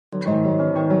Is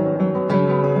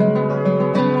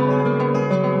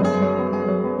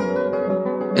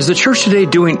the church today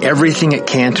doing everything it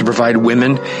can to provide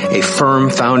women a firm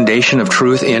foundation of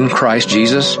truth in Christ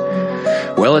Jesus?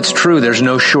 Well, it's true. There's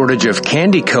no shortage of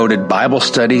candy-coated Bible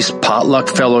studies, potluck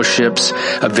fellowships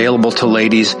available to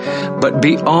ladies. But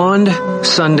beyond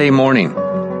Sunday morning,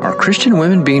 are Christian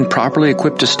women being properly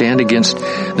equipped to stand against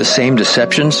the same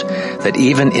deceptions that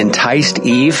even enticed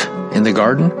Eve in the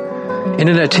garden? In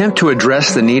an attempt to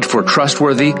address the need for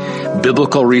trustworthy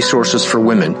biblical resources for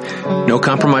women, No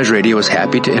Compromise Radio is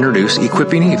happy to introduce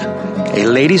Equipping Eve, a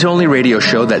ladies-only radio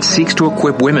show that seeks to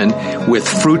equip women with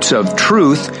fruits of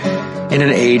truth in an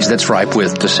age that's ripe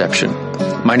with deception.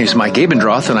 My name is Mike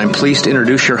Abendroth, and I'm pleased to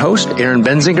introduce your host, Erin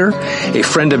Benzinger, a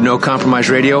friend of No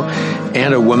Compromise Radio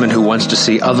and a woman who wants to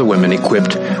see other women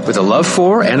equipped with a love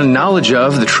for and a knowledge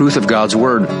of the truth of God's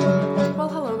Word.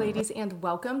 And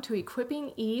welcome to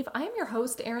Equipping Eve. I am your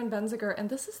host, Erin Benziger, and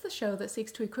this is the show that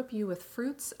seeks to equip you with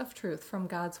fruits of truth from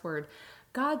God's Word.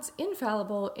 God's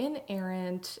infallible,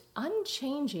 inerrant,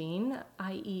 unchanging,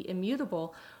 i.e.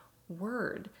 immutable,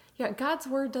 Word. Yeah, God's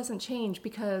Word doesn't change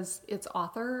because its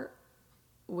author,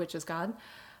 which is God,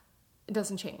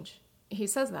 doesn't change. He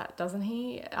says that, doesn't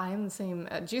he? I am the same.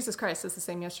 Jesus Christ is the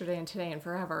same yesterday and today and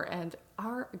forever. And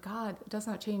our God does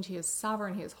not change. He is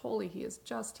sovereign. He is holy. He is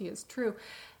just. He is true.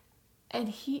 And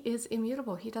he is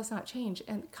immutable. He does not change.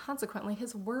 And consequently,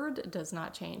 his word does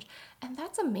not change. And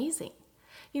that's amazing.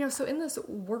 So in this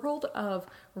world of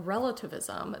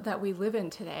relativism that we live in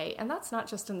today, and that's not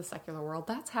just in the secular world,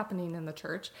 that's happening in the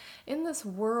church, in this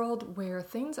world where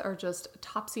things are just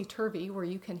topsy-turvy, where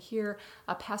you can hear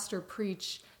a pastor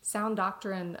preach sound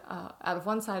doctrine out of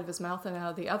one side of his mouth, and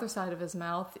out of the other side of his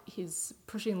mouth, he's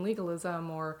pushing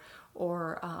legalism or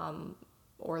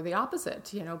the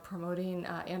opposite, promoting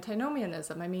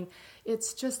antinomianism. I mean,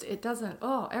 it's just,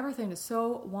 everything is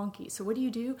so wonky. So what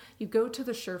do? You go to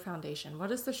the sure foundation.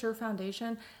 What is the sure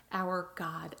foundation? Our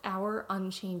God, our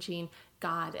unchanging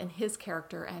God and his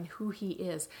character and who he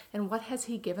is. And what has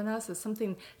he given us is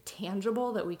something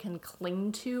tangible that we can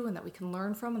cling to and that we can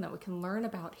learn from and that we can learn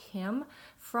about him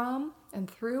from and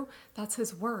through. That's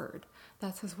his word.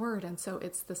 That's his word. And so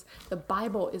the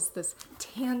Bible is this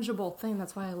tangible thing.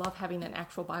 That's why I love having an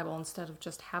actual Bible instead of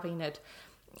just having it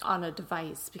on a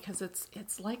device, because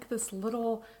it's like this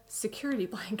little security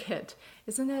blanket,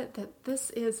 isn't it? That this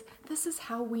is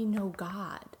how we know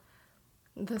God.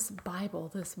 This Bible,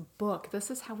 this book,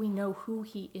 this is how we know who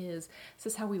he is. This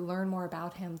is how we learn more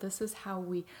about him. This is how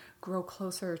we grow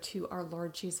closer to our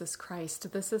Lord Jesus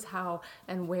Christ. This is how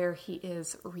and where he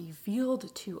is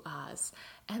revealed to us.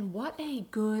 And what a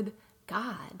good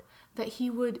God that he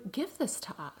would give this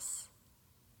to us.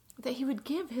 That he would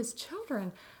give his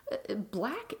children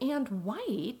black and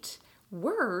white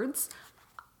words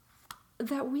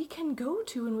that we can go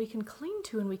to and we can cling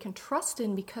to and we can trust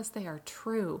in because they are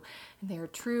true. And they are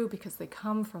true because they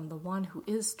come from the one who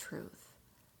is truth.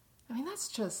 I mean,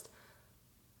 it's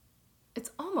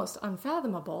almost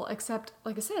unfathomable, except,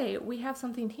 like I say, we have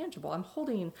something tangible. I'm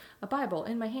holding a Bible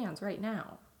in my hands right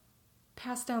now,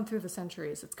 passed down through the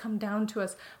centuries. It's come down to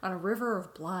us on a river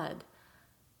of blood.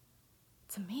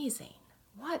 It's amazing.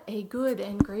 What a good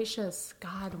and gracious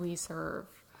God we serve.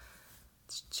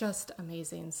 It's just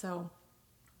amazing. So,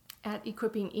 at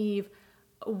Equipping Eve,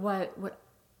 what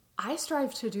I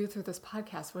strive to do through this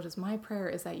podcast, what is my prayer,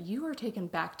 is that you are taken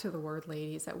back to the Word,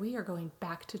 ladies, that we are going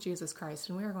back to Jesus Christ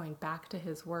and we are going back to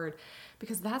his Word,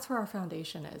 because that's where our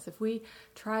foundation is. If we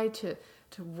try to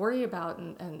worry about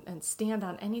and stand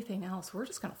on anything else, we're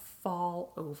just going to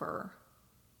fall over.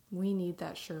 We need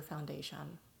that sure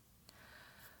foundation.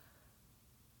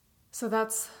 So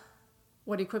that's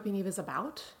what Equipping Eve is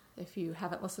about. If you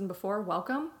haven't listened before,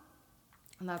 welcome.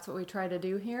 And that's what we try to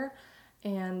do here.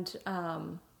 And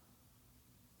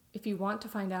if you want to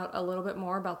find out a little bit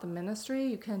more about the ministry,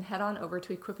 you can head on over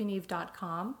to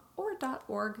equippingeve.com or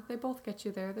 .org. They both get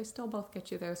you there. They still both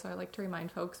get you there, so I like to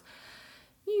remind folks.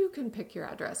 You can pick your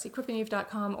address.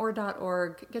 equippingeve.com or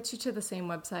 .org gets you to the same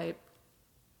website.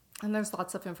 And there's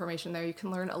lots of information there. You can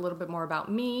learn a little bit more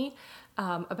about me,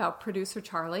 about producer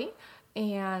Charlie,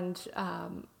 and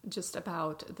just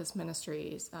about this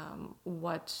ministry,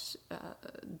 what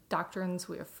doctrines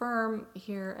we affirm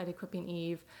here at Equipping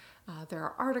Eve. There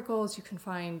are articles. You can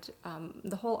find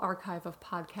the whole archive of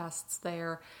podcasts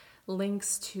there,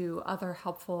 links to other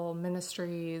helpful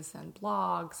ministries and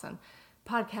blogs and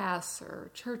podcasts or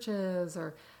churches,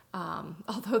 or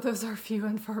although those are few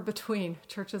and far between,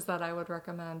 churches that I would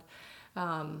recommend.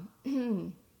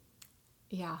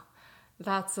 Yeah,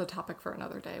 that's a topic for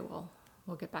another day. We'll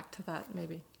get back to that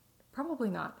maybe. Probably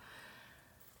not.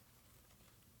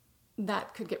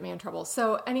 that could get me in trouble.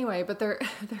 So anyway, but there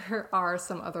are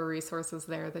some other resources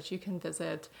there that you can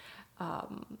visit.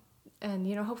 And,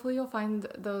 hopefully you'll find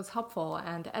those helpful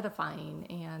and edifying.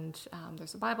 And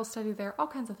there's a Bible study there, all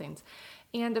kinds of things.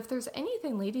 And if there's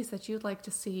anything, ladies, that you'd like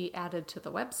to see added to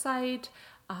the website,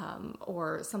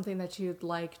 or something that you'd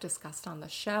like discussed on the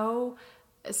show,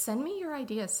 send me your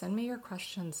ideas, send me your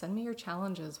questions, send me your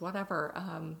challenges, whatever.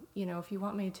 If you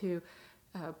want me to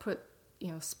put,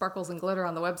 sparkles and glitter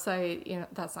on the website,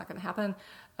 that's not going to happen.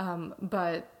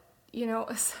 But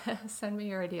send me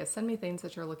your ideas, send me things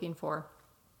that you're looking for.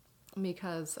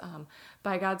 Because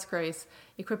by God's grace,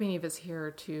 Equipping Eve is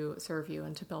here to serve you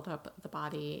and to build up the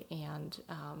body, and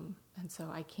so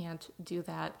I can't do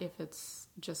that if it's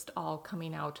just all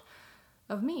coming out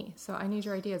of me. So I need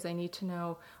your ideas. I need to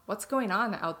know what's going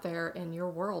on out there in your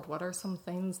world. What are some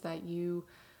things that you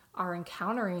are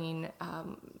encountering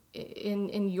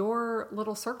in your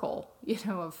little circle,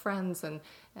 of friends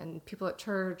and people at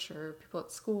church or people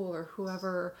at school or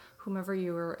whomever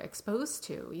you were exposed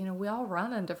to. We all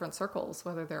run in different circles,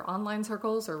 whether they're online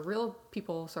circles or real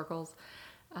people circles.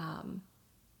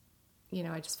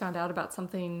 I just found out about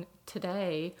something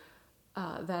today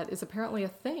that is apparently a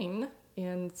thing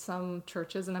in some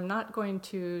churches, and I'm not going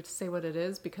to say what it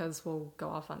is because we'll go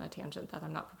off on a tangent that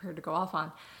I'm not prepared to go off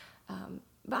on.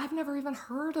 But I've never even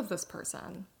heard of this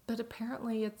person. But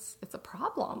apparently it's a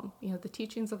problem. The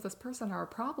teachings of this person are a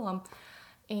problem.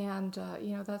 And,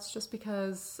 that's just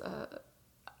because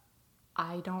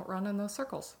I don't run in those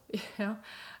circles,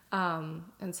 And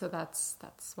so that's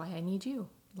why I need you.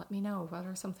 Let me know. What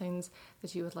are some things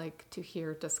that you would like to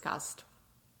hear discussed?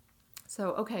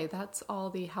 So, okay, that's all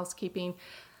the housekeeping.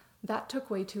 That took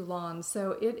way too long.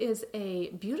 So it is a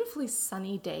beautifully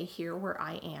sunny day here where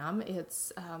I am.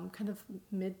 It's kind of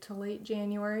mid to late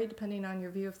January, depending on your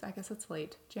view. I guess it's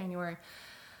late January.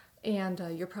 And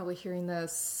you're probably hearing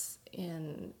this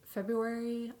in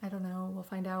February. I don't know. We'll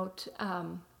find out.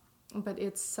 But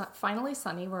it's finally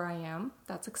sunny where I am.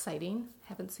 That's exciting.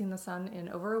 Haven't seen the sun in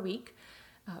over a week.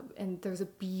 And there's a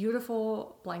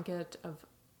beautiful blanket of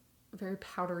very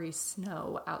powdery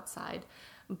snow outside.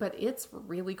 But it's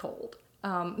really cold.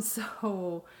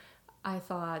 So I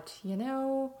thought,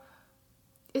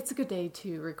 it's a good day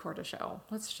to record a show.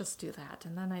 Let's just do that.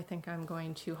 And then I think I'm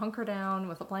going to hunker down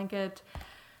with a blanket,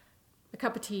 a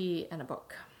cup of tea, and a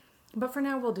book. But for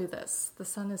now, we'll do this. The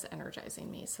sun is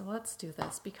energizing me. So let's do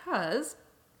this because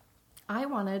I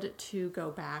wanted to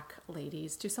go back,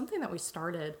 ladies, to something that we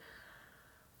started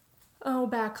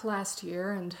back last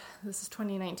year. And this is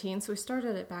 2019. So we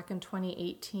started it back in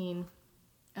 2018.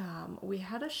 We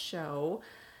had a show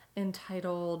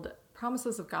entitled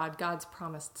Promises of God, God's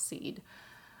Promised Seed.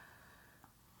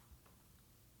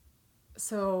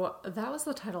 So that was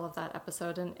the title of that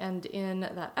episode. And in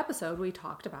that episode, we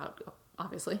talked about,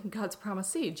 obviously, God's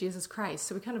promised seed, Jesus Christ.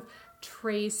 So we kind of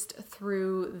traced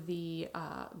through the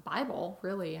Bible,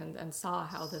 really, and saw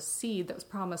how the seed that was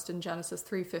promised in Genesis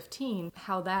 3:15,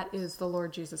 how that is the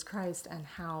Lord Jesus Christ, and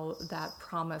how that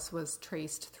promise was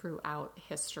traced throughout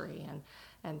history,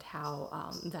 and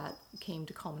how that came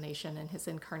to culmination in his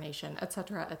incarnation,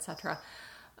 etc., etc.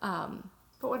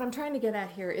 But what I'm trying to get at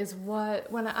here is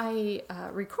when I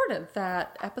recorded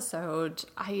that episode,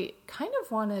 I kind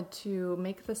of wanted to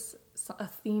make this a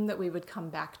theme that we would come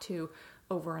back to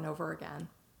over and over again.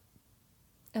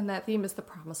 And that theme is the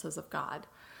promises of God.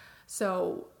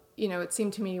 So, it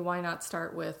seemed to me, why not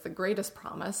start with the greatest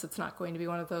promise? It's not going to be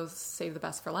one of those save the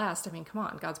best for last. I mean, come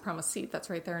on, God's promised seed.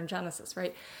 That's right there in Genesis,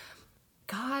 right?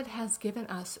 God has given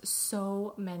us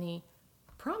so many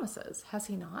promises, has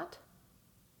he not?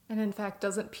 And in fact,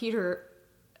 doesn't Peter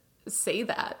say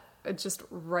that just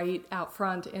right out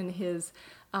front in his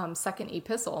second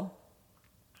epistle?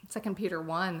 2 Peter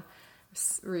 1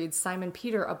 reads, Simon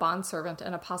Peter, a bondservant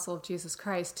and apostle of Jesus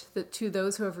Christ, that to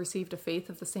those who have received a faith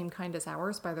of the same kind as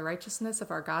ours by the righteousness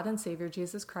of our God and Savior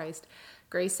Jesus Christ,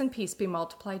 grace and peace be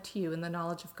multiplied to you in the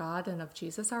knowledge of God and of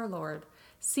Jesus our Lord,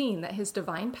 seeing that his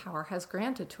divine power has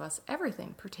granted to us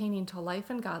everything pertaining to life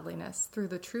and godliness through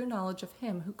the true knowledge of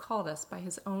him who called us by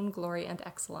his own glory and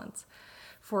excellence.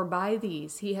 For by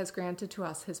these he has granted to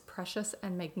us his precious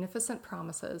and magnificent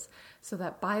promises, so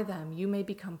that by them you may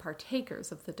become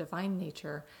partakers of the divine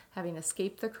nature, having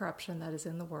escaped the corruption that is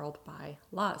in the world by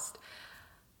lust.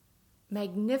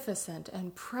 Magnificent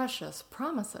and precious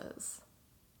promises.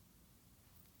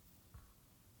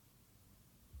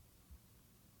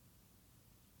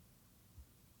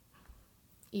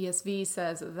 ESV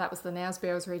says, that was the NASB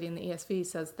I was reading, the ESV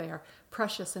says they are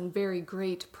precious and very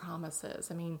great promises.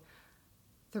 I mean,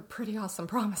 they're pretty awesome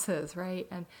promises, right?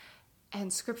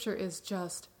 And Scripture is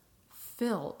just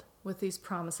filled with these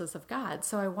promises of God.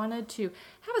 So I wanted to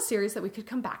have a series that we could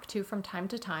come back to from time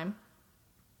to time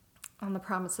on the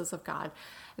promises of God.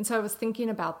 And so I was thinking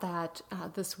about that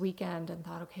this weekend and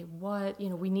thought, okay,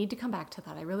 we need to come back to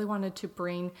that. I really wanted to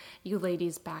bring you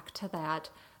ladies back to that.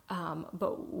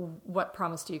 But what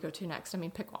promise do you go to next? I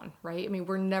mean, pick one, right? I mean,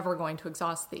 we're never going to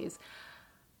exhaust these.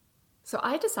 So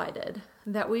I decided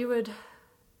that we would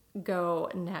go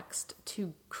next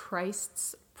to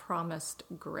Christ's promised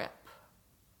grip.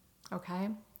 Okay?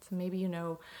 So maybe you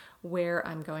know where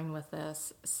I'm going with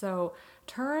this. So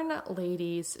turn,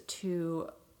 ladies, to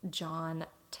John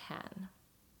 10.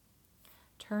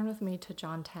 Turn with me to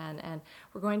John 10, and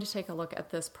we're going to take a look at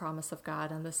this promise of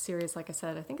God. And this series, like I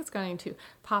said, I think it's going to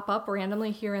pop up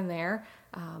randomly here and there.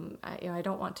 I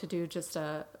don't want to do just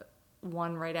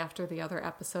one right after the other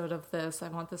episode of this. I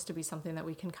want this to be something that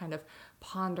we can kind of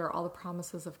ponder all the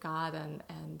promises of God, and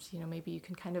maybe you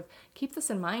can kind of keep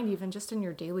this in mind even just in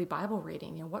your daily Bible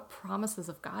reading. What promises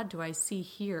of God do I see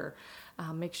here?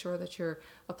 Make sure that you're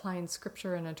applying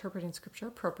Scripture and interpreting Scripture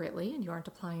appropriately, and you aren't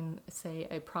applying, say,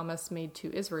 a promise made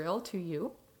to Israel to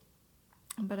you.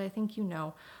 But I think you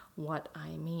know what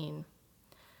I mean.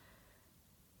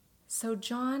 So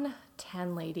John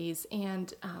 10, ladies,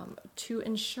 and to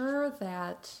ensure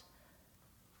that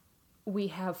we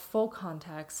have full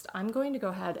context, I'm going to go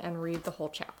ahead and read the whole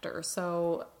chapter.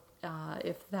 So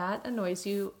if that annoys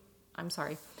you, I'm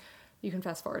sorry, you can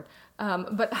fast forward.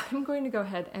 But I'm going to go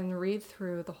ahead and read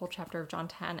through the whole chapter of John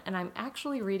 10, and I'm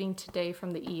actually reading today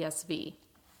from the ESV.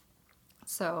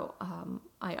 So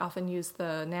I often use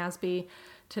the NASB.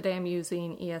 Today I'm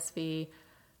using ESV.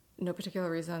 No particular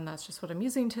reason, that's just what I'm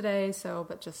using today,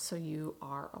 but just so you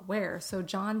are aware. So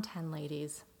John 10,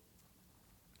 ladies.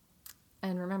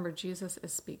 And remember, Jesus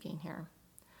is speaking here.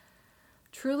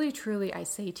 Truly, truly, I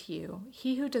say to you,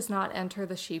 he who does not enter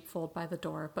the sheepfold by the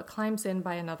door, but climbs in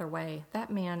by another way, that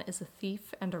man is a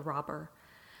thief and a robber.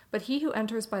 But he who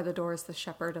enters by the door is the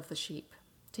shepherd of the sheep.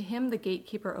 To him the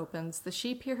gatekeeper opens, the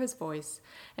sheep hear his voice,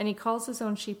 and he calls his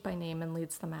own sheep by name and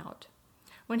leads them out.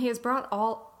 When he has brought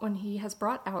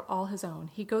out all his own,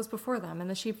 he goes before them, and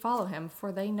the sheep follow him,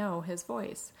 for they know his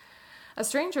voice. A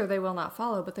stranger they will not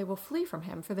follow, but they will flee from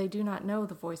him, for they do not know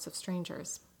the voice of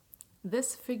strangers.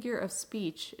 This figure of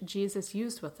speech Jesus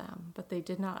used with them, but they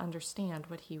did not understand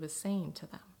what he was saying to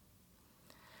them.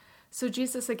 So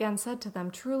Jesus again said to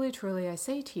them, Truly, truly, I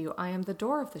say to you, I am the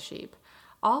door of the sheep.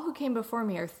 All who came before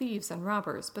me are thieves and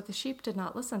robbers, but the sheep did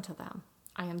not listen to them.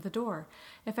 I am the door.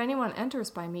 If anyone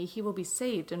enters by me, he will be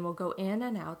saved and will go in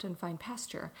and out and find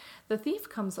pasture. The thief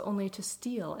comes only to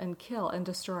steal and kill and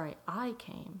destroy. I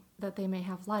came that they may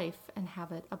have life and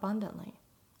have it abundantly.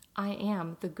 I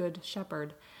am the good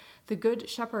shepherd. The good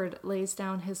shepherd lays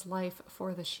down his life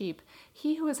for the sheep.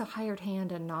 He who is a hired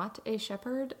hand and not a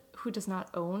shepherd, who does not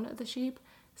own the sheep,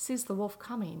 sees the wolf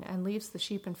coming and leaves the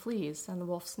sheep and flees, and the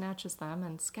wolf snatches them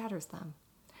and scatters them.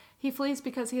 He flees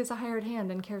because he is a hired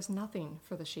hand and cares nothing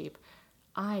for the sheep.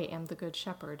 I am the good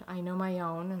shepherd. I know my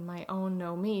own, and my own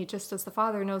know me, just as the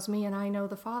Father knows me, and I know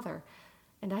the Father.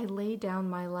 And I lay down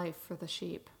my life for the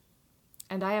sheep.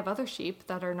 And I have other sheep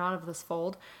that are not of this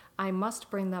fold. I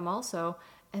must bring them also,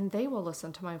 and they will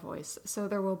listen to my voice. So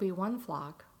there will be one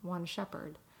flock, one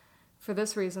shepherd. For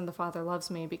this reason the Father loves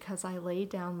me, because I lay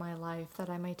down my life that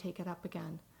I may take it up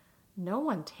again. No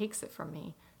one takes it from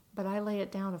me, but I lay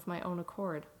it down of my own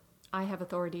accord. I have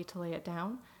authority to lay it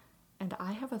down, and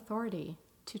I have authority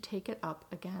to take it up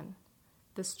again.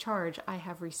 This charge I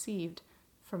have received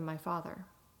from my Father.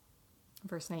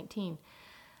 Verse 19.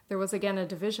 There was again a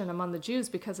division among the Jews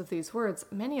because of these words.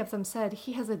 Many of them said,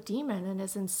 He has a demon and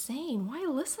is insane. Why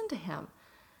listen to him?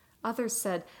 Others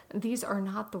said, These are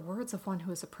not the words of one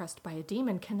who is oppressed by a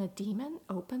demon. Can a demon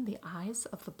open the eyes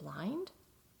of the blind?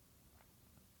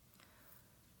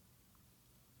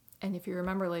 And if you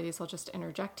remember, ladies, I'll just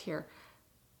interject here.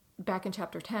 Back in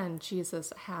chapter 10,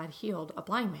 Jesus had healed a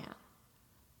blind man.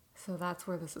 So that's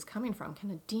where this is coming from. Can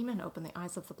a demon open the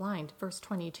eyes of the blind? Verse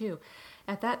 22.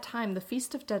 At that time, the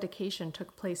feast of dedication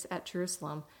took place at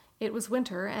Jerusalem. It was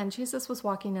winter, and Jesus was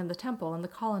walking in the temple in the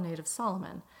colonnade of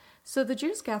Solomon. So the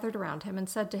Jews gathered around him and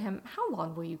said to him, How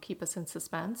long will you keep us in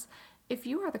suspense? If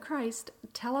you are the Christ,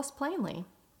 tell us plainly.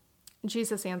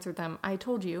 Jesus answered them, I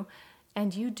told you,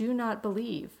 and you do not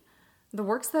believe. The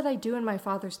works that I do in my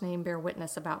Father's name bear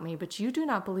witness about me, but you do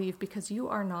not believe because you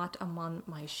are not among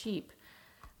my sheep.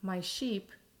 My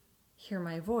sheep hear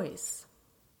my voice,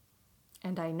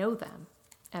 and I know them,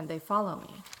 and they follow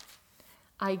me.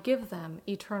 I give them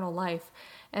eternal life,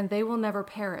 and they will never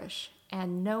perish,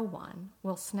 and no one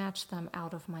will snatch them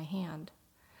out of my hand.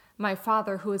 My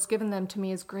Father who has given them to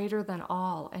me is greater than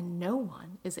all, and no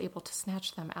one is able to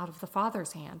snatch them out of the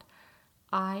Father's hand.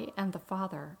 I and the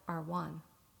Father are one."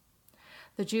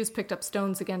 The Jews picked up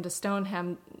stones again to stone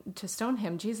him.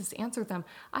 Jesus answered them,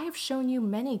 "I have shown you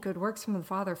many good works from the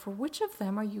Father. For which of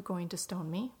them are you going to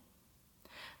stone me?"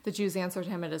 The Jews answered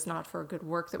him, "It is not for a good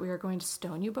work that we are going to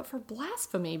stone you, but for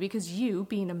blasphemy, because you,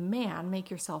 being a man, make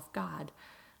yourself God."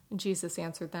 And Jesus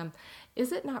answered them,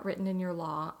 "Is it not written in your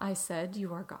law, I said,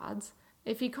 you are gods?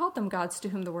 If he called them gods to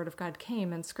whom the word of God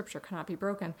came, and scripture cannot be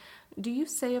broken, do you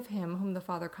say of him whom the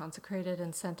Father consecrated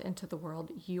and sent into the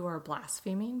world, you are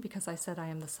blaspheming, because I said I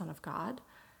am the Son of God?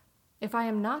 If I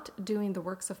am not doing the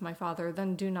works of my Father,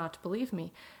 then do not believe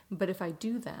me. But if I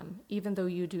do them, even though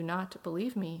you do not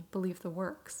believe me, believe the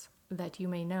works, that you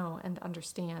may know and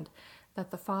understand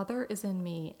that the Father is in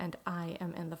me and I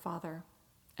am in the Father."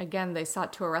 Again they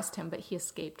sought to arrest him, but he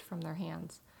escaped from their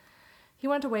hands. He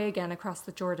went away again across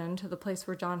the Jordan to the place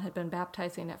where John had been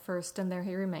baptizing at first, and there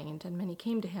he remained. And many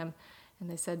came to him, and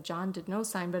they said, "John did no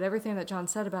sign, but everything that John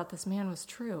said about this man was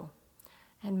true."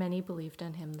 And many believed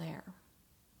in him there.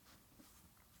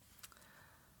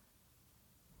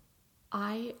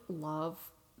 I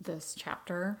love this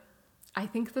chapter. I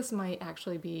think this might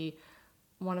actually be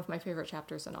one of my favorite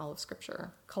chapters in all of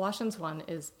Scripture. Colossians 1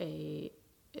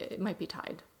 it might be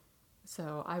tied.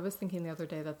 So I was thinking the other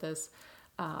day that this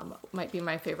might be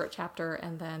my favorite chapter.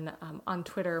 And then on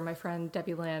Twitter, my friend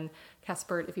Debbie Lynn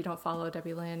Caspert, if you don't follow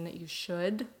Debbie Lynn, you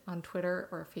should on Twitter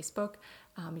or Facebook.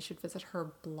 You should visit her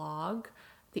blog,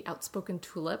 The Outspoken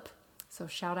Tulip. So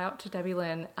shout out to Debbie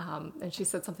Lynn. And she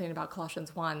said something about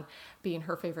Colossians 1 being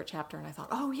her favorite chapter. And I thought,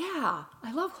 oh yeah,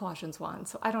 I love Colossians 1.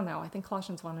 So I don't know. I think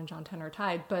Colossians 1 and John 10 are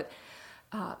tied. But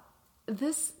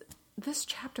this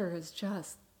chapter is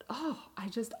just,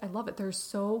 I love it. There's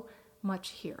so much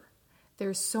here.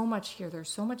 There's so much here.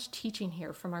 There's so much teaching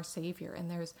here from our Savior.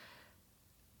 And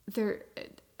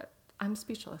I'm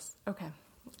speechless. Okay.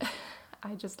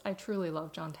 I truly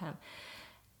love John 10.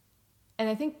 And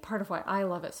I think part of why I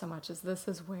love it so much is this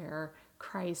is where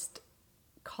Christ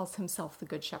calls himself the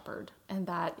Good Shepherd. And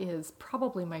that is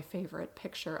probably my favorite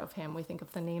picture of him. We think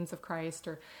of the names of Christ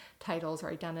or titles or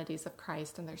identities of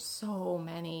Christ, and there's so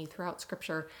many throughout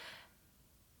Scripture.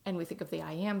 And we think of the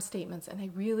I am statements, and I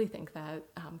really think that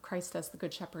Christ as the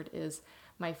Good Shepherd is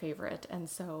my favorite. And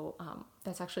so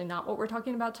that's actually not what we're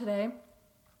talking about today,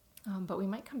 but we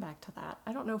might come back to that.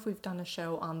 I don't know if we've done a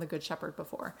show on the Good Shepherd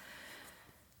before,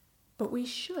 but we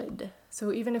should.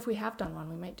 So even if we have done one,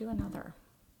 we might do another.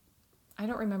 I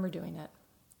don't remember doing it.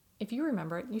 If you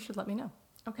remember it, you should let me know.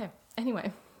 Okay,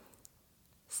 anyway.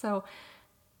 So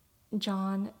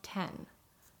John 10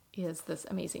 is this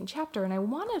amazing chapter, and I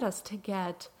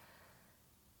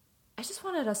just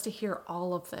wanted us to hear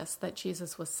all of this that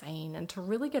Jesus was saying and to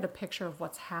really get a picture of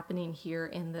what's happening here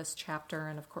in this chapter.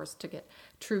 And of course, to get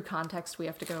true context, we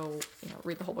have to go,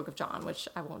 read the whole book of John, which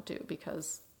I won't do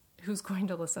because who's going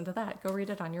to listen to that? Go read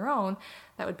it on your own.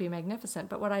 That would be magnificent.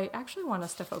 But what I actually want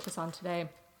us to focus on today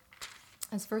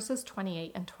is verses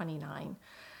 28 and 29.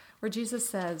 Where Jesus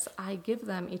says, I give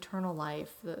them eternal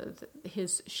life,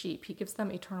 his sheep. He gives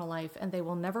them eternal life, and they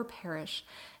will never perish,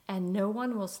 and no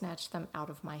one will snatch them out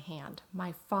of my hand.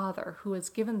 My Father, who has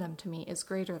given them to me, is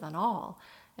greater than all,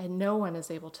 and no one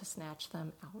is able to snatch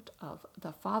them out of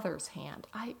the Father's hand.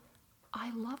 I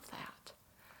love that.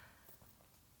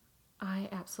 I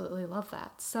absolutely love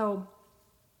that. So,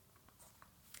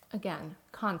 again,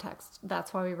 context.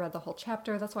 That's why we read the whole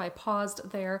chapter. That's why I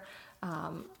paused there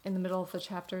in the middle of the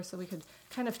chapter so we could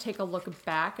kind of take a look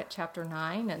back at chapter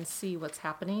 9 and see what's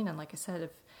happening. And like I said,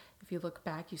 if you look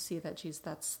back, you see that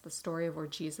that's the story of where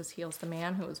Jesus heals the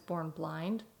man who was born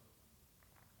blind.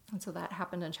 And so that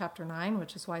happened in chapter 9,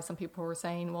 which is why some people were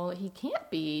saying, well, he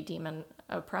can't be demon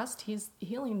oppressed. He's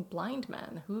healing blind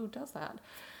men. Who does that?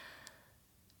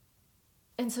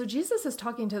 And so Jesus is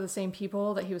talking to the same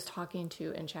people that he was talking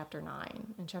to in chapter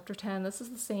 9. In chapter 10, this is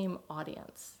the same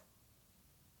audience.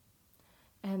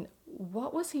 And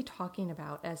what was he talking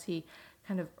about as he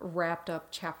kind of wrapped up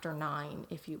chapter 9,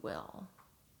 if you will?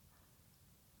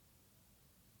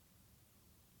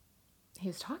 He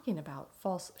was talking about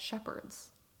false shepherds.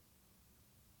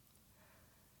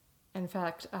 In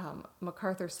fact,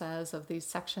 MacArthur says of these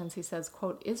sections, he says,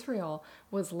 quote, Israel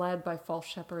was led by false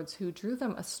shepherds who drew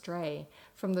them astray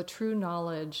from the true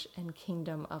knowledge and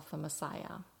kingdom of the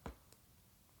Messiah.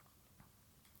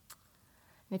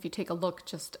 And if you take a look,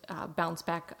 just bounce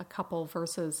back a couple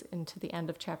verses into the end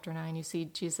of chapter 9, you see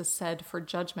Jesus said for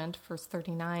judgment, verse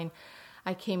 39,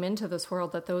 I came into this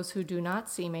world that those who do not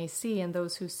see may see, and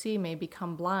those who see may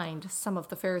become blind. Some of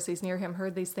the Pharisees near him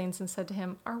heard these things and said to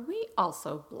him, Are we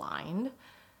also blind?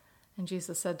 And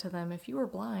Jesus said to them, if you were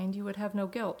blind, you would have no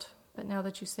guilt. But now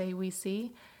that you say we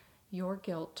see, your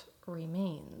guilt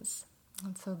remains.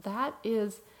 And so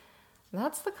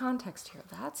that's the context here.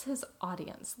 That's his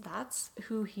audience. That's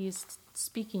who he's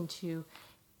speaking to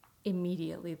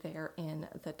immediately there in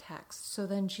the text. So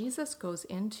then Jesus goes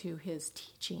into his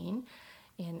teaching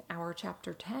in our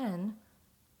chapter 10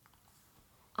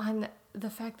 on the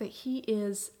fact that he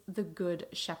is the good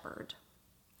shepherd.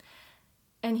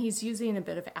 And he's using a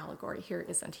bit of allegory here,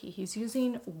 isn't he? He's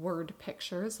using word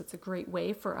pictures. It's a great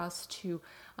way for us to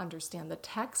understand the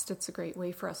text. It's a great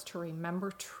way for us to remember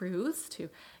truth,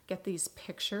 to get these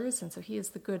pictures. And so he is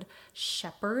the good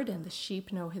shepherd, and the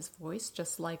sheep know his voice,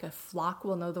 just like a flock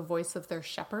will know the voice of their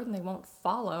shepherd, and they won't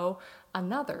follow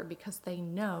another because they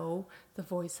know the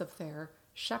voice of their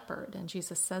shepherd. And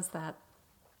Jesus says that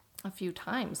a few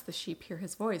times. The sheep hear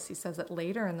his voice. He says it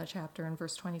later in the chapter in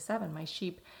verse 27, my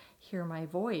sheep hear my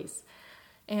voice.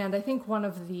 And I think one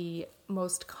of the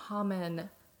most common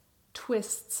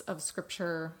twists of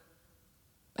Scripture,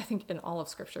 I think in all of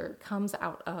Scripture, comes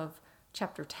out of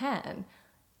chapter 10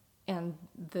 and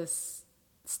this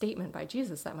statement by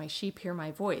Jesus that my sheep hear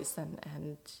my voice.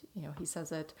 And you know, he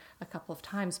says it a couple of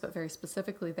times, but very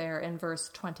specifically there in verse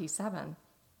 27.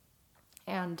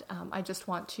 And I just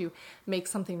want to make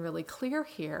something really clear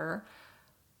here,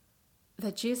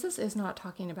 that Jesus is not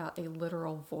talking about a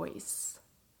literal voice.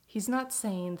 He's not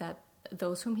saying that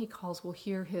those whom he calls will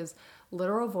hear his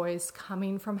literal voice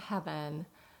coming from heaven,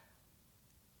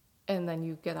 and then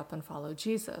you get up and follow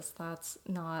Jesus. That's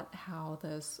not how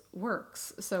this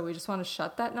works. So we just want to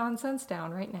shut that nonsense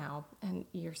down right now. And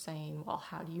you're saying, well,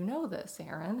 how do you know this,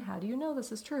 Aaron? How do you know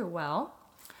this is true? Well,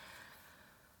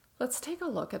 let's take a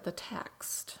look at the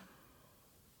text.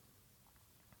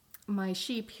 My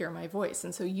sheep hear my voice.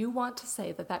 And so you want to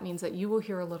say that that means that you will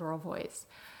hear a literal voice.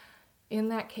 In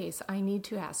that case, I need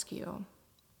to ask you,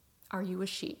 are you a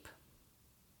sheep?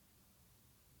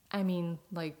 I mean,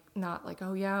 like, not like,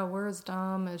 oh yeah, we're as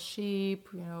dumb as sheep,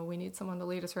 you know, we need someone to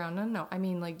lead us around. No. I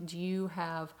mean, like,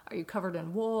 are you covered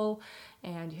in wool,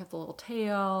 and you have the little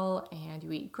tail, and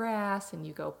you eat grass, and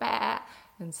you go bah,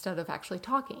 instead of actually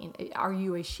talking? Are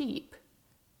you a sheep?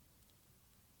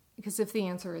 Because if the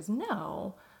answer is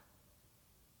no,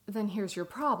 then here's your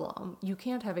problem. You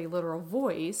can't have a literal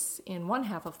voice in one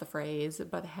half of the phrase,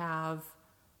 but have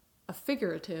a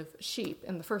figurative sheep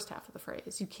in the first half of the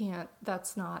phrase. You can't,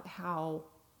 that's not how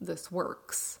this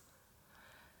works.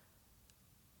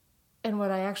 And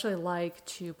what I actually like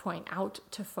to point out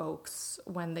to folks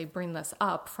when they bring this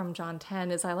up from John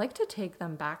 10 is I like to take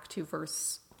them back to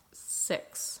verse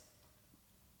 6,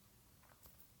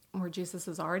 where Jesus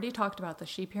has already talked about the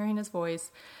sheep hearing his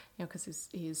voice, you know, because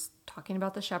he's talking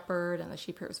about the shepherd and the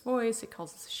sheep hear his voice. He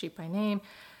calls the sheep by name.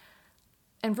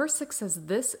 And verse 6 says,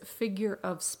 this figure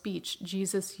of speech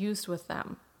Jesus used with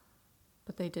them,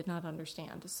 but they did not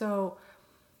understand. So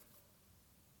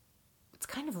it's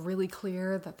kind of really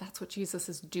clear that that's what Jesus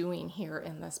is doing here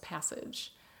in this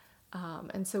passage.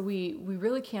 And so we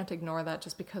really can't ignore that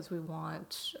just because we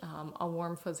want a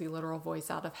warm, fuzzy, literal voice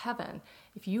out of heaven.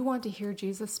 If you want to hear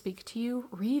Jesus speak to you,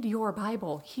 read your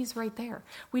Bible. He's right there.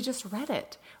 We just read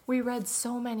it. We read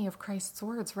so many of Christ's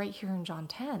words right here in John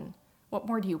 10. What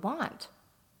more do you want?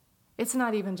 It's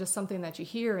not even just something that you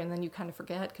hear and then you kind of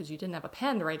forget because you didn't have a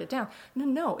pen to write it down.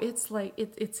 No, it's like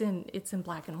it's in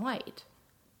black and white,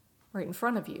 right in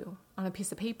front of you on a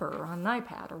piece of paper or on an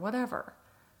iPad or whatever.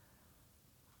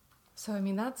 So I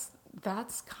mean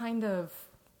that's kind of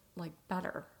like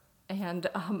better, and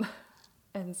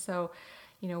so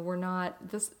you know we're not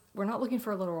looking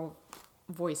for a literal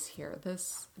voice here.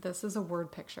 This is a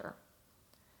word picture.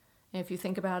 And if you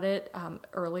think about it,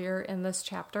 earlier in this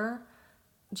chapter,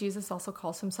 Jesus also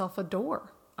calls himself a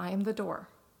door. I am the door.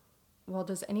 Well,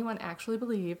 does anyone actually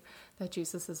believe that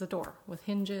Jesus is a door with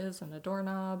hinges and a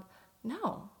doorknob?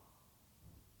 No,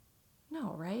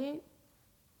 right?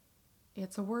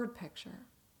 It's a word picture.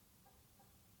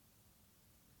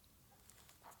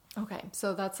 Okay,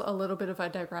 so that's a little bit of a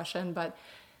digression, but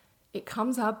it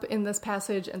comes up in this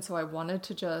passage, and so I wanted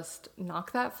to just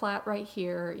knock that flat right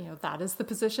here. You know, that is the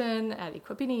position at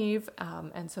Equipping Eve,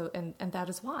 and that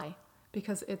is why.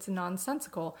 Because it's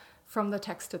nonsensical from the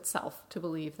text itself to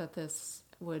believe that this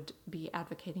would be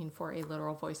advocating for a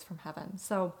literal voice from heaven.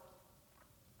 So,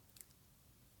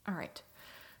 all right,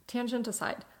 tangent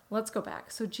aside, let's go back.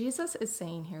 So Jesus is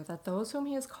saying here that those whom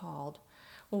he has called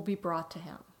will be brought to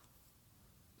him.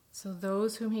 So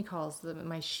those whom he calls,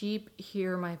 my sheep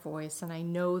hear my voice, and I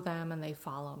know them, and they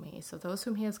follow me. So those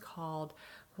whom he has called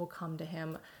will come to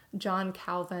him. John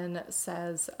Calvin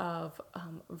says of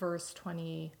verse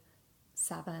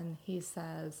 27, he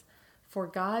says, For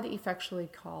God effectually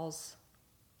calls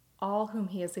all whom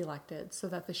he has elected, so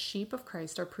that the sheep of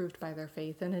Christ are proved by their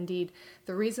faith. And indeed,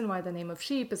 the reason why the name of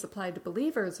sheep is applied to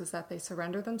believers is that they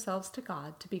surrender themselves to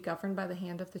God to be governed by the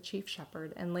hand of the chief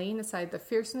shepherd, and laying aside the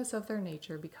fierceness of their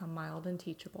nature, become mild and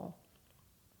teachable.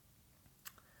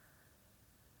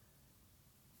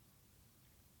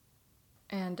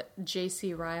 And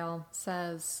J.C. Ryle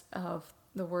says of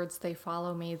the words, "They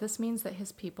follow me," this means that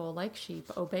his people, like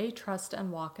sheep, obey, trust,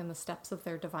 and walk in the steps of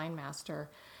their divine master.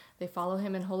 They follow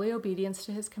him in holy obedience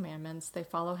to his commandments. They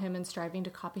follow him in striving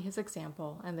to copy his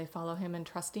example, and they follow him in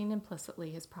trusting implicitly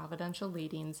his providential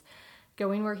leadings,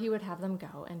 going where he would have them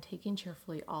go, and taking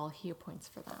cheerfully all he appoints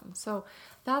for them. So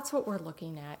that's what we're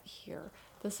looking at here.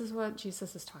 This is what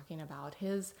Jesus is talking about.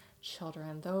 His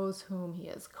children, those whom he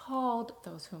has called,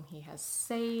 those whom he has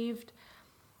saved.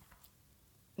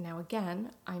 Now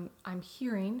again, I'm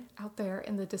hearing out there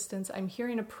in the distance, I'm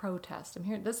hearing a protest. I'm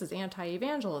hearing this is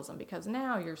anti-evangelism, because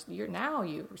now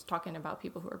you're talking about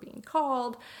people who are being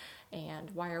called,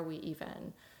 and why are we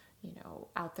even,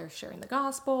 out there sharing the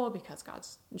gospel, because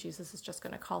Jesus is just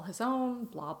going to call his own,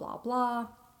 blah blah blah.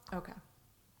 Okay.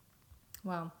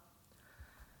 Well,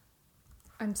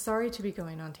 I'm sorry to be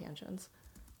going on tangents,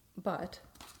 but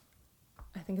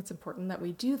I think it's important that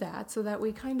we do that so that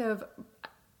we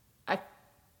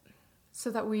so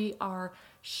that we are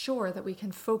sure that we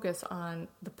can focus on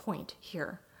the point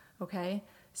here, okay?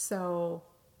 So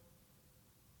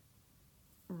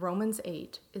Romans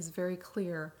 8 is very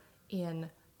clear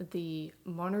in the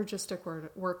monergistic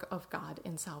work of God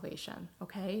in salvation,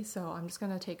 okay? So I'm just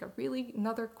going to take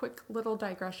another quick little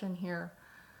digression here.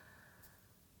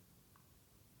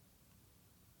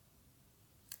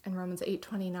 In Romans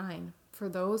 8:29, for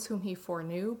those whom he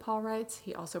foreknew, Paul writes,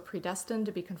 he also predestined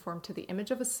to be conformed to the image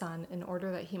of his Son, in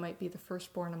order that he might be the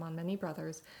firstborn among many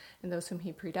brothers. And those whom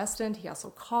he predestined, he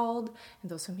also called. And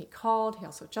those whom he called, he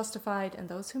also justified. And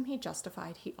those whom he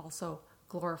justified, he also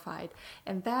glorified.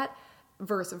 And that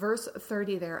verse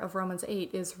 30 there of Romans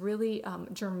 8 is really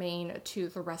germane to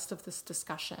the rest of this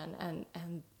discussion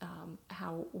and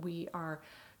how we are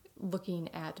looking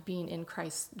at being in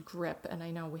Christ's grip. And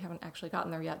I know we haven't actually gotten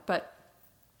there yet, but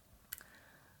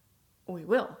we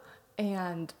will.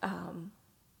 And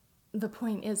the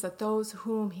point is that those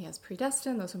whom he has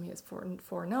predestined, those whom he has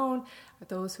foreknown, are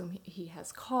those whom he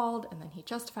has called, and then he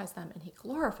justifies them and he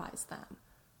glorifies them,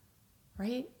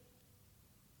 right?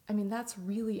 I mean, that's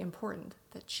really important,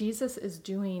 that Jesus is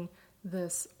doing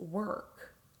this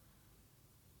work.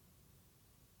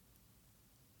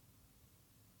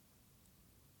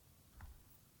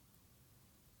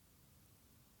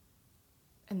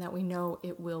 And that we know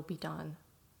it will be done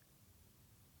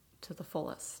to the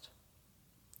fullest.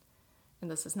 And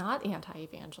this is not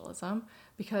anti-evangelism,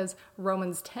 because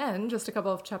Romans 10, just a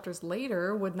couple of chapters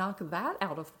later, would knock that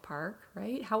out of the park,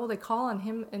 right? How will they call on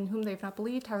him in whom they've not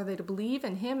believed? How are they to believe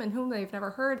in him in whom they've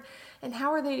never heard? And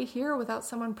how are they to hear without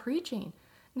someone preaching?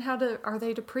 And are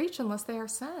they to preach unless they are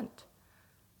sent?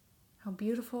 How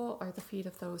beautiful are the feet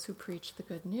of those who preach the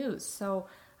good news. So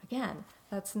again,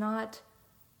 let's not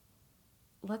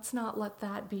let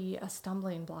that be a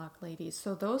stumbling block, ladies.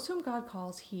 So those whom God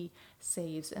calls, he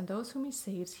saves, and those whom he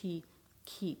saves, he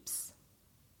keeps.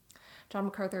 John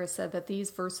MacArthur has said that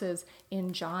these verses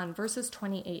in John, verses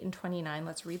 28 and 29,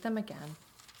 let's read them again.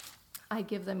 I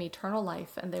give them eternal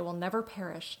life, and they will never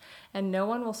perish, and no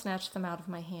one will snatch them out of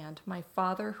my hand. My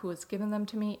Father, who has given them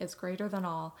to me, is greater than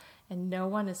all, and no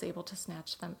one is able to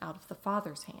snatch them out of the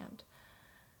Father's hand.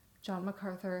 John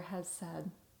MacArthur has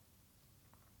said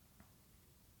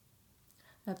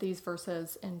that these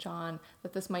verses in John,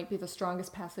 that this might be the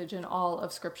strongest passage in all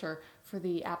of Scripture for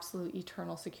the absolute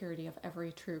eternal security of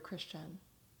every true Christian.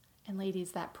 And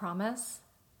ladies, that promise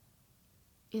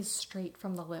is straight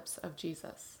from the lips of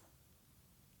Jesus.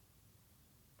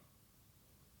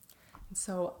 And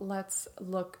so let's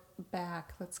look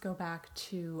back. Let's go back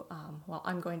to,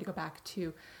 I'm going to go back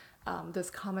to this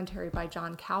commentary by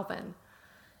John Calvin.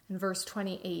 In verse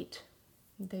 28,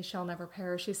 they shall never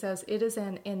perish. He says, it is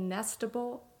an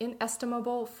inestimable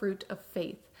fruit of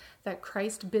faith that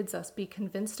Christ bids us be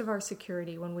convinced of our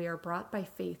security when we are brought by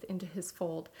faith into his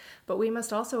fold. But we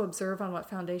must also observe on what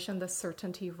foundation this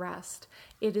certainty rests.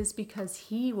 It is because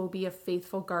he will be a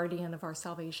faithful guardian of our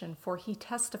salvation, for he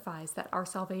testifies that our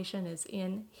salvation is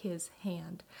in his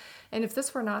hand. And if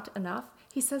this were not enough,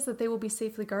 he says that they will be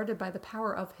safely guarded by the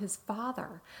power of his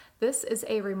Father. This is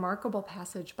a remarkable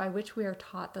passage by which we are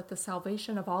taught that the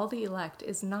salvation of all the elect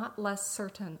is not less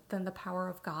certain than the power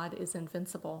of God is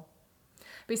invincible.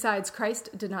 Besides,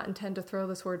 Christ did not intend to throw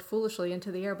this word foolishly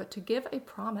into the air, but to give a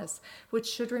promise which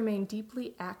should remain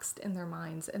deeply axed in their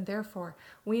minds, and therefore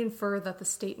we infer that the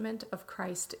statement of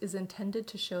Christ is intended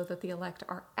to show that the elect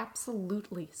are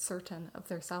absolutely certain of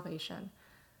their salvation.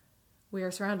 We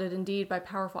are surrounded indeed by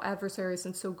powerful adversaries,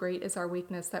 and so great is our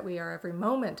weakness that we are every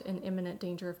moment in imminent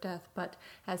danger of death. But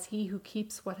as he who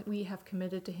keeps what we have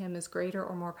committed to him is greater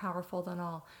or more powerful than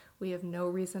all, we have no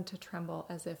reason to tremble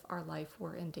as if our life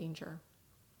were in danger.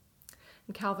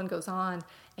 And Calvin goes on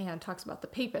and talks about the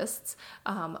papists,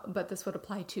 but this would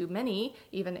apply to many,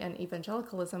 even in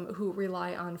evangelicalism, who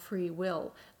rely on free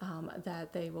will,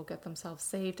 that they will get themselves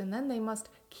saved, and then they must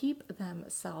keep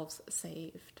themselves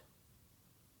saved.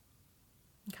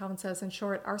 Calvin says, in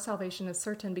short, our salvation is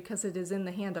certain because it is in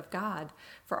the hand of God,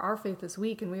 for our faith is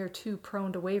weak and we are too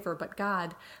prone to waver, but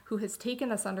God, who has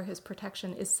taken us under his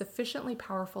protection, is sufficiently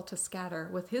powerful to scatter,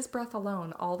 with his breath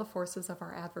alone, all the forces of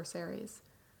our adversaries.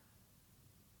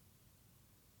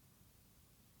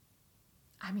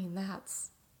 I mean, that's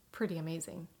pretty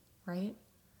amazing, right?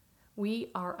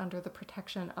 We are under the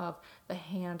protection of the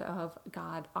hand of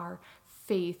God. Our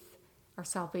faith, our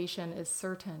salvation is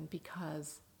certain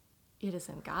because it is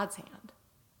in God's hand.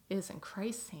 It is in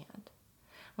Christ's hand.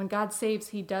 When God saves,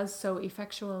 he does so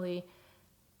effectually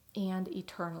and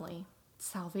eternally.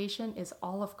 Salvation is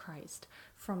all of Christ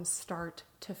from start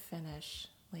to finish,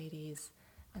 ladies.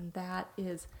 And that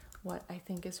is what I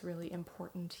think is really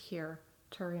important here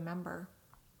to remember.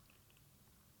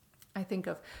 I think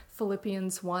of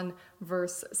Philippians 1,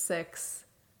 verse 6,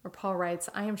 where Paul writes,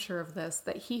 I am sure of this,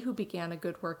 that he who began a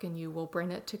good work in you will bring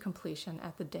it to completion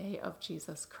at the day of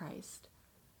Jesus Christ.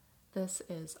 This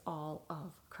is all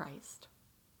of Christ.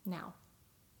 Now,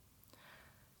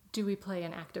 do we play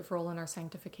an active role in our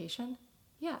sanctification?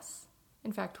 Yes.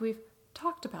 In fact, we've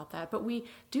talked about that, but we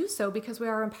do so because we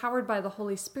are empowered by the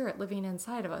Holy Spirit living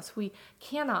inside of us. We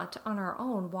cannot on our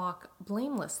own walk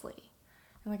blamelessly.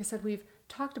 And like I said, we've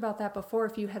talked about that before.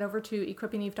 If you head over to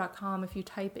equippingeve.com, if you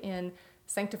type in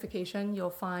sanctification, you'll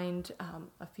find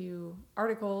a few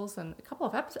articles and a couple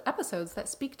of episodes that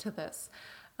speak to this.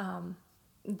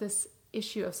 This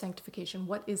issue of sanctification.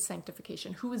 What is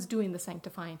sanctification? Who is doing the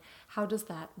sanctifying? How does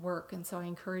that work? And so I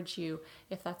encourage you,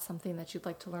 if that's something that you'd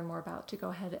like to learn more about, to go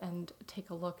ahead and take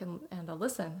a look and a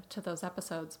listen to those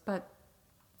episodes. But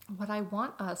what I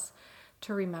want us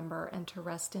to remember and to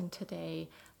rest in today,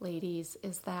 ladies,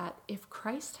 is that if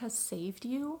Christ has saved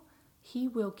you, he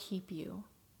will keep you.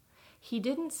 He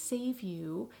didn't save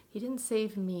you, he didn't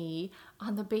save me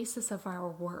on the basis of our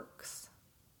works.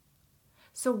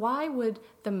 So why would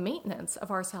the maintenance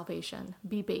of our salvation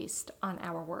be based on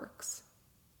our works?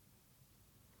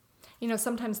 You know,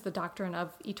 sometimes the doctrine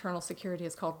of eternal security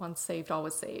is called once saved,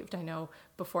 always saved. I know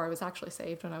before I was actually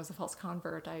saved, when I was a false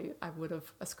convert, I would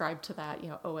have ascribed to that,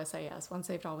 OSAS, once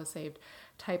saved, always saved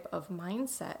type of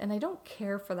mindset. And I don't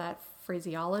care for that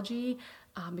phraseology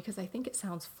because I think it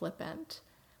sounds flippant.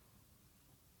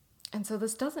 And so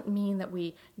this doesn't mean that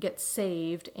we get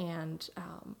saved and,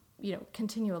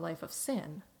 continue a life of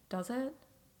sin, does it?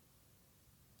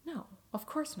 No, of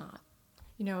course not.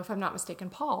 If I'm not mistaken,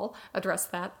 Paul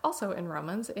addressed that also in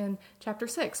Romans in chapter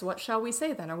 6. What shall we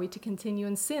say then? Are we to continue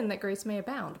in sin that grace may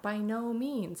abound? By no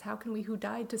means. How can we who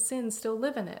died to sin still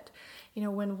live in it?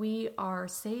 When we are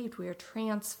saved, we are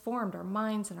transformed. Our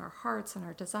minds and our hearts and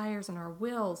our desires and our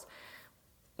wills,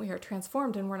 we are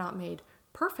transformed, and we're not made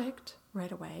perfect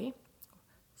right away.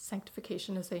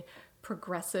 Sanctification is a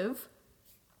progressive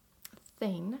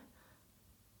thing.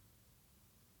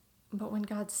 But when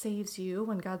God saves you,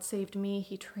 when God saved me,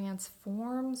 he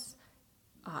transforms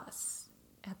us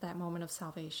at that moment of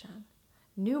salvation.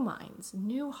 New minds,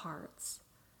 new hearts.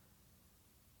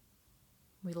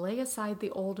 We lay aside the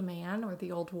old man or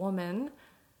the old woman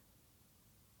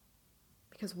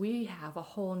because we have a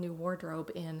whole new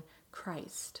wardrobe in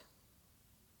Christ.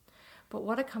 But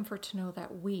what a comfort to know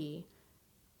that we,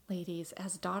 ladies,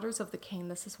 as daughters of the King,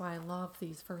 this is why I love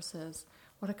these verses,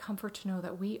 what a comfort to know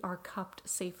that we are cupped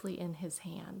safely in his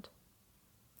hand.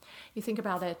 You think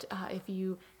about it, if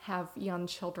you have young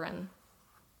children,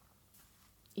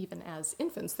 even as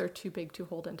infants, they're too big to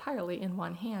hold entirely in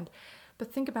one hand.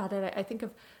 But think about it, I think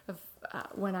of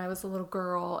when I was a little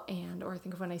girl, or I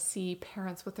think of when I see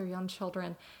parents with their young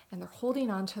children, and they're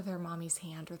holding on to their mommy's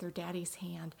hand or their daddy's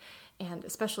hand, and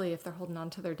especially if they're holding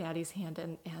on to their daddy's hand,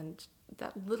 and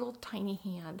that little tiny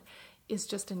hand is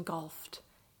just engulfed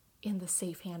in the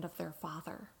safe hand of their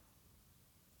father.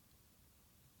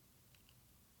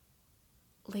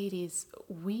 Ladies,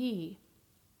 we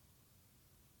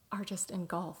are just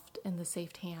engulfed in the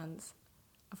safe hands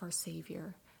of our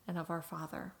Savior and of our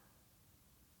Father.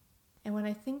 And when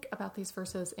I think about these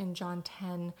verses in John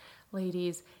 10,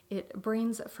 ladies, it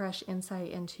brings fresh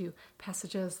insight into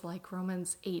passages like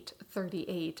Romans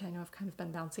 8:38. I know I've kind of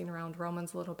been bouncing around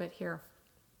Romans a little bit here,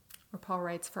 where Paul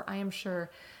writes, "For I am sure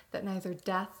that neither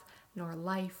death nor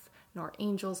life, nor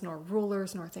angels, nor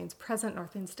rulers, nor things present, nor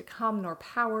things to come, nor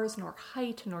powers, nor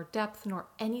height, nor depth, nor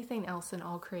anything else in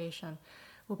all creation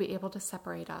will be able to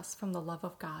separate us from the love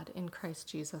of God in Christ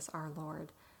Jesus our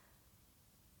Lord."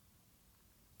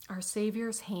 Our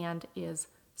Savior's hand is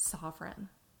sovereign.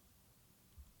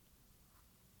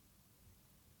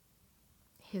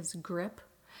 His grip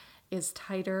is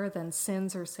tighter than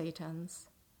sin's or Satan's.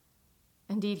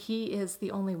 Indeed, he is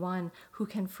the only one who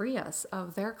can free us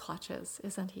of their clutches,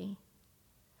 isn't he?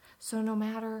 So no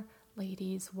matter,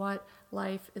 ladies, what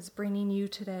life is bringing you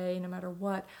today, no matter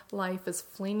what life is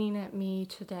flinging at me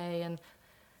today, and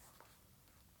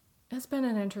it's been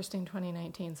an interesting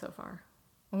 2019 so far.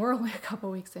 And we're only a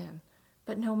couple weeks in.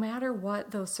 But no matter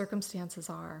what those circumstances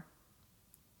are,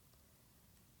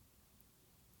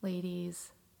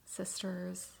 ladies,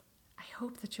 sisters, I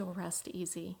hope that you'll rest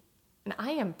easy. And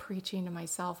I am preaching to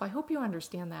myself. I hope you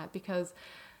understand that, because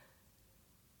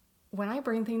when I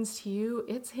bring things to you,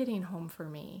 it's hitting home for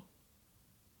me.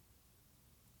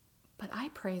 But I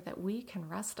pray that we can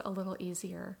rest a little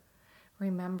easier,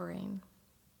 remembering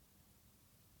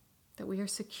that we are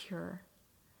secure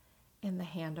in the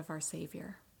hand of our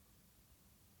Savior.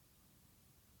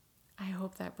 I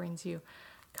hope that brings you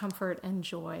comfort and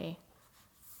joy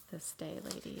this day,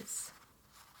 ladies.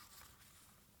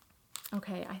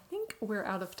 Okay, I think we're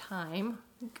out of time.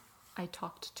 I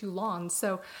talked too long.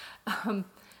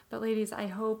 But ladies, I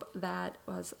hope that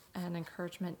was an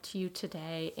encouragement to you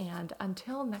today. And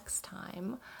until next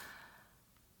time,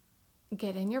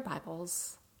 get in your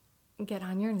Bibles, get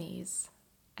on your knees,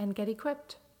 and get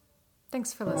equipped.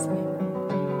 Thanks for listening.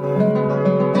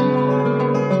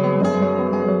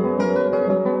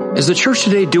 Is the church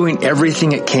today doing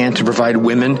everything it can to provide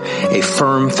women a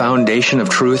firm foundation of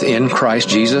truth in Christ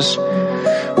Jesus?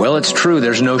 Well, it's true.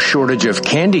 There's no shortage of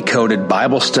candy-coated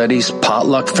Bible studies,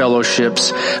 potluck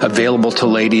fellowships available to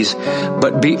ladies.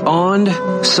 But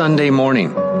beyond Sunday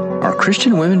morning, are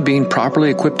Christian women being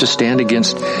properly equipped to stand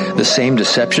against the same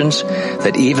deceptions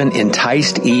that even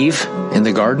enticed Eve in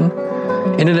the garden?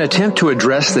 In an attempt to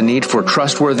address the need for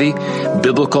trustworthy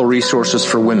biblical resources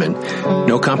for women,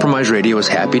 No Compromise Radio is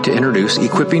happy to introduce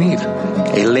Equipping Eve,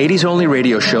 a ladies-only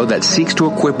radio show that seeks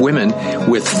to equip women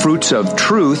with fruits of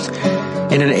truth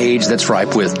in an age that's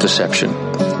ripe with deception.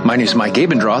 My name is Mike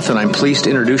Abendroth, and I'm pleased to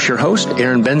introduce your host,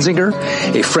 Erin Benzinger,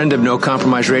 a friend of No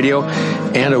Compromise Radio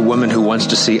and a woman who wants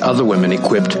to see other women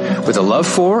equipped with a love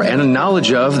for and a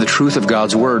knowledge of the truth of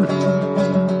God's Word.